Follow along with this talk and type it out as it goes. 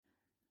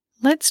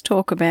let's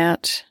talk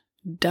about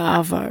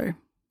D.A.R.V.O.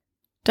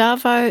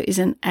 D.A.R.V.O is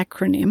an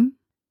acronym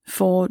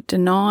for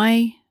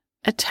Deny,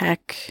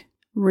 Attack,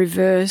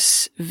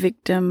 Reverse,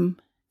 Victim,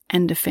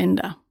 and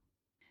Offender.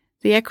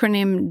 The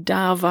acronym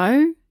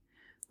D.A.R.V.O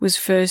was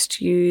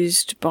first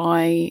used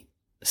by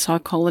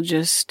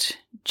psychologist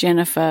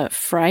Jennifer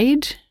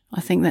Freyd.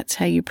 I think that's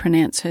how you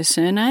pronounce her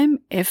surname,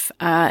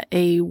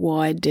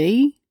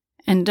 Freyd.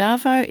 And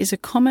D.A.R.V.O is a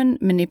common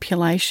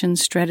manipulation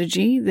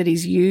strategy that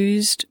is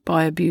used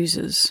by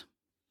abusers.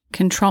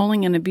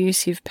 Controlling and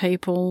abusive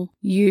people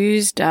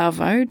use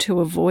D.A.R.V.O to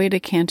avoid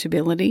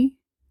accountability,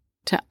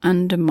 to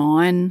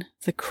undermine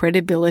the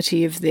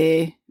credibility of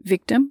their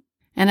victim,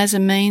 and as a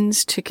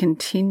means to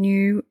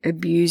continue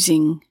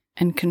abusing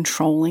and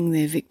controlling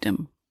their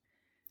victim.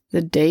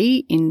 The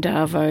D in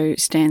D.A.R.V.O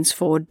stands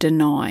for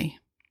deny.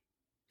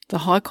 The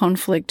high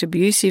conflict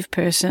abusive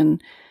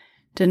person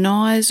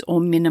denies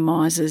or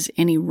minimises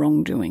any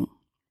wrongdoing.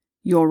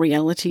 Your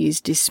reality is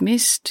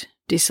dismissed,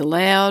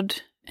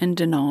 disallowed, and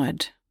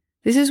denied.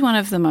 This is one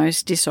of the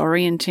most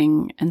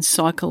disorienting and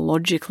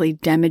psychologically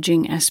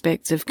damaging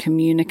aspects of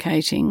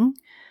communicating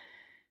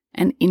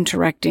and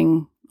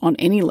interacting on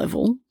any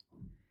level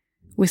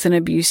with an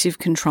abusive,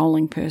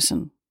 controlling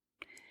person.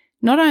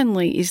 Not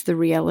only is the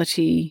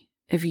reality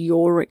of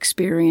your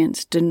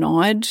experience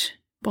denied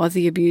by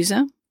the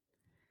abuser,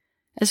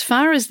 as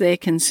far as they're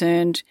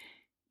concerned,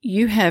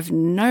 you have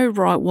no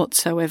right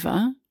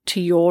whatsoever to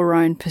your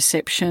own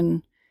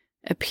perception,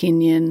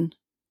 opinion,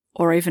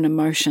 or even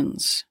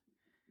emotions.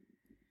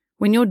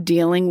 When you're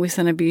dealing with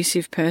an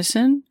abusive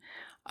person,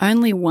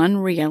 only one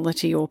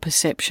reality or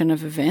perception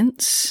of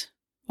events,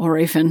 or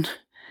even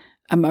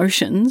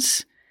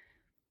emotions,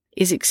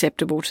 is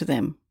acceptable to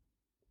them.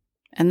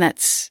 And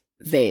that's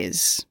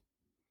theirs.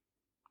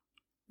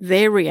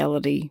 Their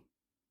reality,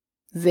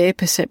 their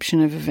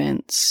perception of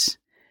events,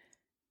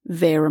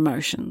 their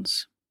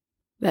emotions.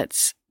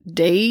 That's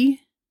D,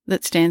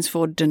 that stands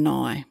for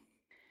deny.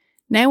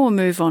 Now we'll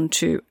move on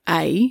to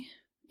A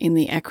in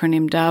the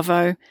acronym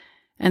D.A.R.V.O,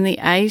 and the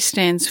A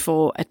stands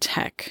for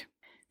attack.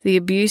 The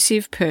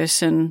abusive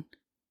person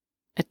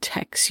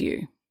attacks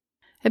you.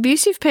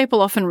 Abusive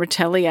people often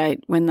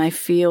retaliate when they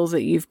feel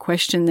that you've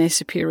questioned their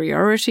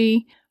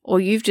superiority or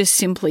you've just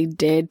simply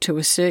dared to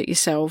assert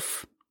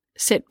yourself,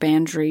 set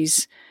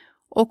boundaries,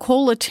 or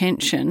call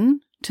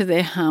attention to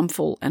their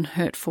harmful and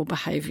hurtful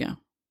behaviour.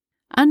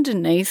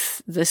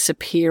 Underneath the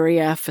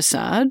superior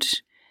facade,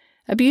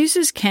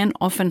 abusers can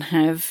often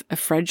have a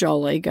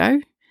fragile ego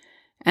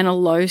and a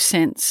low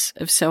sense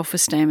of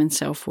self-esteem and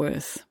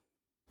self-worth.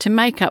 To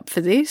make up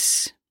for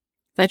this,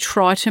 they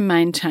try to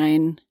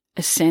maintain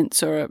a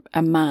sense or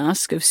a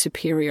mask of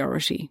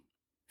superiority.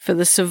 For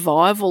the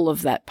survival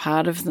of that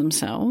part of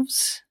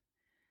themselves,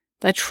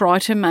 they try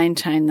to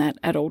maintain that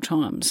at all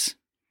times.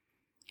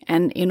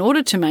 And in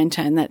order to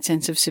maintain that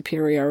sense of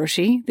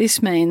superiority,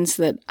 this means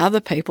that other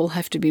people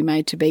have to be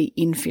made to be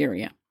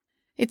inferior.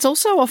 It's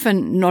also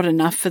often not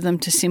enough for them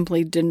to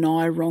simply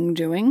deny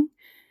wrongdoing.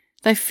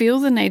 They feel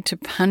the need to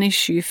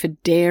punish you for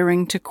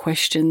daring to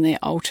question their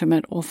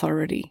ultimate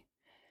authority.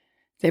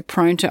 They're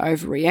prone to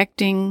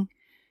overreacting.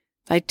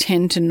 They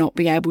tend to not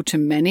be able to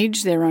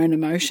manage their own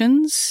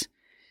emotions.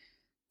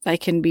 They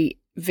can be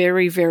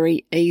very,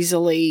 very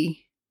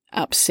easily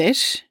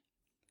upset.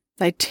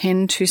 They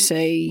tend to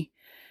see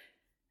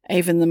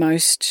even the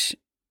most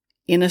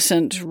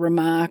innocent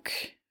remark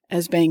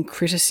as being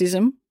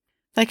criticism.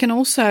 They can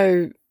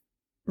also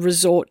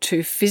resort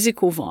to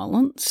physical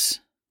violence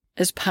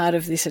as part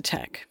of this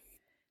attack.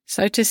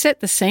 So to set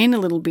the scene a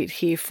little bit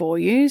here for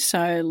you,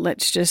 so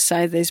let's just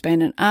say there's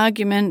been an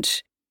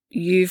argument,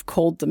 you've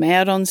called them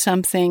out on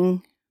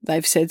something,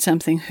 they've said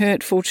something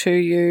hurtful to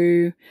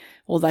you,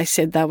 or they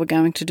said they were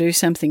going to do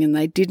something and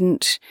they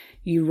didn't.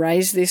 You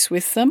raise this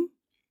with them.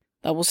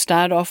 They will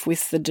start off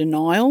with the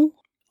denial.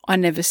 I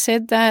never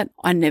said that.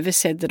 I never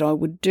said that I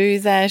would do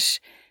that.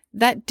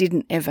 That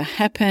didn't ever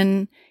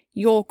happen.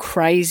 You're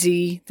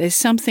crazy. There's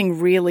something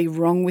really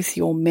wrong with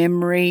your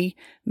memory.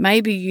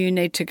 Maybe you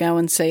need to go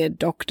and see a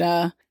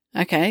doctor.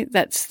 Okay,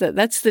 that's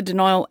the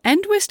denial.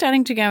 And we're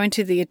starting to go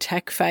into the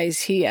attack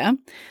phase here,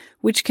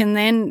 which can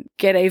then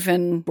get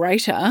even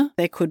greater.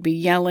 There could be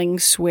yelling,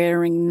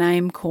 swearing,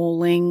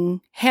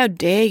 name-calling. How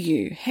dare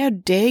you? How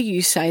dare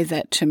you say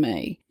that to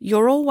me?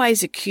 You're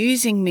always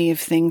accusing me of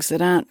things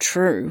that aren't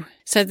true.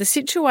 So the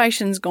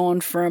situation's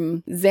gone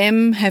from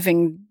them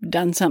having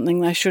done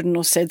something they shouldn't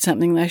or said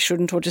something they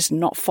shouldn't or just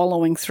not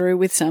following through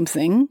with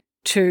something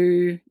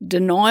to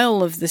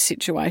denial of the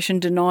situation,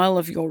 denial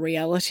of your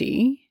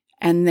reality,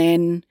 and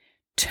then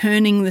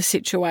turning the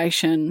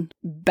situation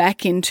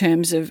back in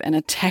terms of an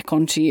attack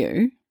onto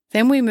you.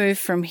 Then we move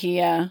from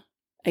here,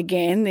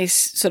 again, this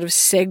sort of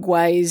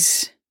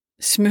segues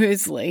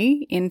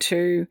smoothly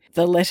into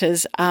the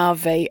letters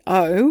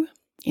R-V-O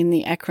in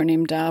the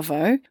acronym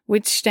D.A.R.V.O,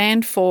 which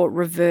stand for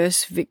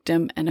reverse,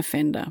 victim and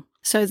offender.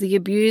 So the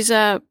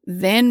abuser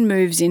then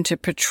moves into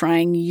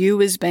portraying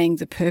you as being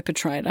the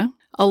perpetrator,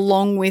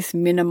 along with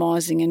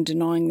minimising and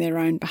denying their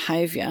own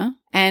behaviour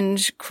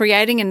and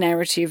creating a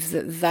narrative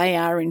that they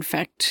are in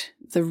fact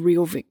the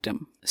real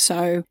victim.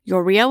 So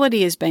your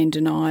reality has been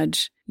denied,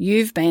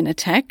 you've been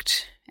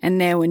attacked, and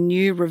now a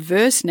new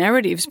reverse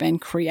narrative's been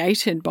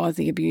created by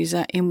the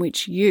abuser in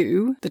which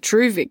you, the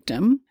true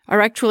victim,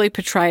 are actually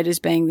portrayed as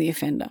being the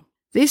offender.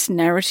 This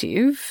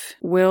narrative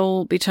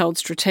will be told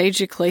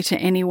strategically to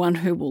anyone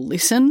who will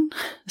listen,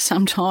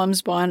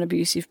 sometimes by an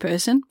abusive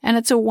person, and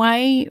it's a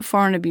way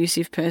for an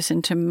abusive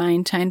person to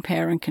maintain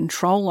power and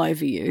control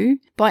over you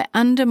by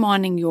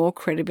undermining your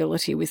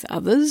credibility with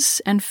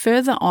others and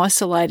further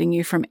isolating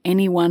you from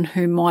anyone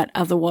who might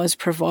otherwise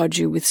provide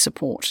you with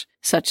support,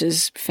 such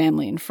as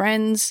family and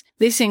friends.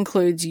 This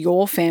includes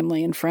your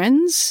family and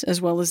friends,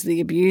 as well as the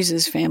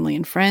abuser's family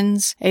and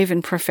friends,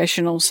 even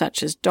professionals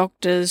such as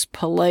doctors,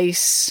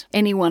 police,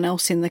 anyone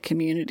else in the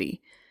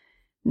community.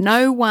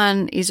 No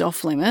one is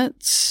off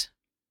limits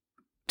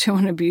to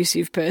an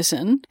abusive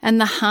person, and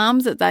the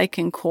harm that they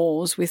can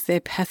cause with their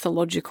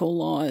pathological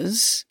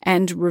lies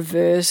and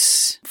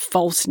reverse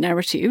false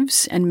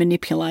narratives and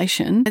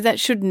manipulation, that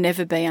should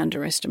never be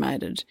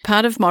underestimated.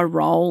 Part of my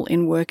role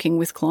in working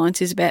with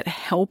clients is about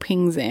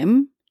helping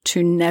them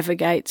to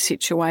navigate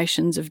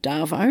situations of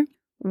D.A.R.V.O.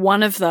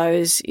 One of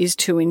those is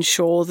to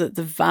ensure that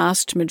the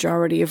vast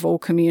majority of all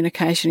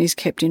communication is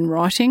kept in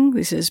writing.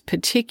 This is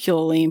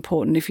particularly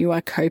important if you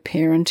are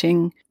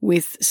co-parenting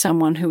with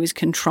someone who is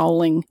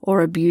controlling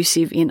or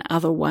abusive in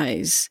other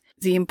ways.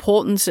 The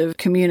importance of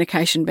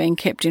communication being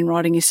kept in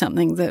writing is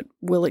something that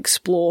we'll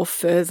explore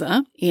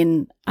further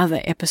in other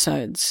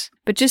episodes.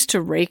 But just to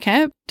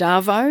recap,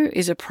 D.A.R.V.O.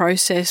 is a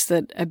process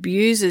that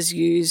abusers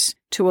use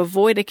to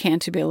avoid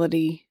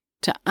accountability,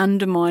 to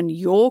undermine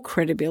your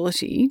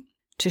credibility,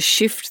 to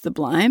shift the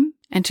blame,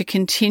 and to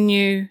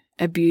continue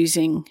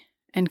abusing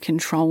and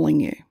controlling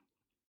you.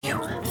 You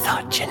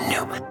thought you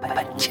knew,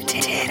 but you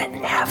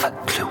didn't have a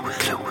clue.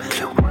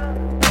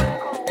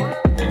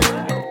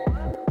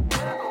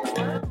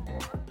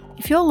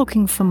 If you're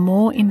looking for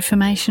more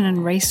information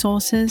and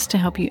resources to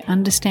help you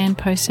understand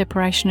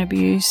post-separation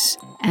abuse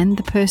and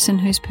the person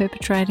who's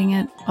perpetrating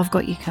it, I've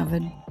got you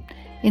covered.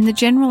 In the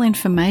general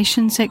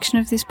information section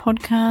of this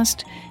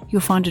podcast,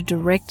 you'll find a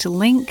direct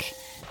link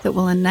that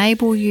will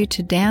enable you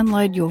to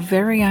download your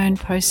very own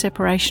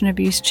post-separation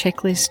abuse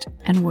checklist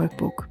and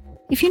workbook.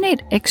 If you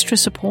need extra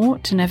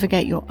support to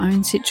navigate your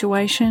own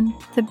situation,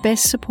 the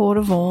best support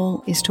of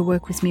all is to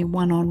work with me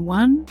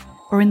one-on-one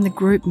or in the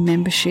group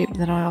membership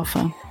that I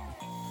offer.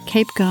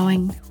 Keep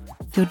going,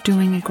 you're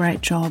doing a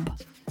great job,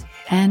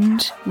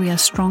 and we are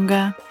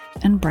stronger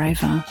and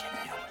braver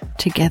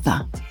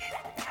together.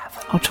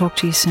 I'll talk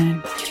to you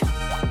soon.